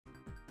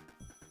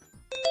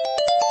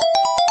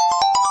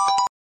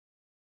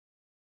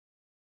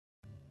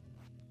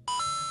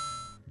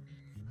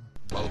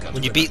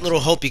When you beat Little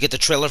Hope, you get the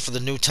trailer for the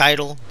new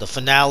title, the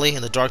finale,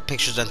 and the Dark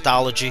Pictures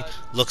Anthology.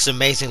 Looks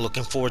amazing,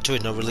 looking forward to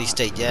it. No release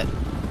date yet.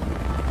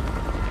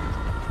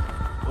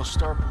 We'll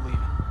start believing.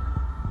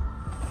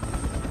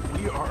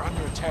 We are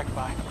under attack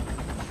by...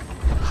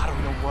 I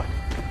don't know what.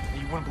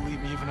 You wouldn't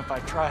believe me even if I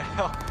tried.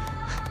 Hell,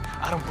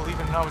 I don't believe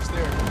it and I was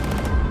there.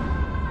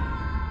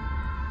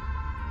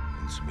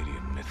 In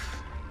Sumerian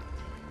myth,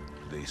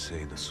 they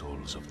say the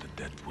souls of the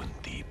dead went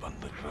deep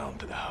underground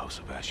to the House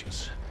of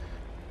Ashes,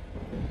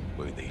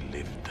 where they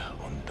lived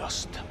on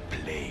dust,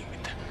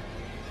 plagued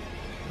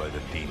by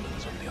the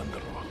demons of the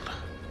underworld.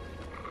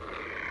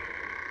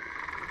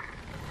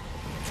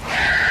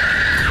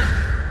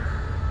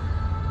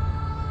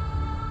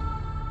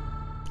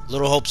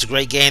 Little Hope's a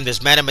great game.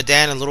 There's Man of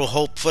Medan and Little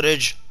Hope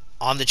footage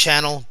on the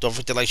channel. Don't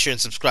forget to like, share, and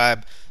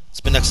subscribe. It's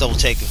been Next Level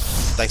Taken.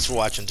 Thanks for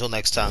watching. Until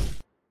next time.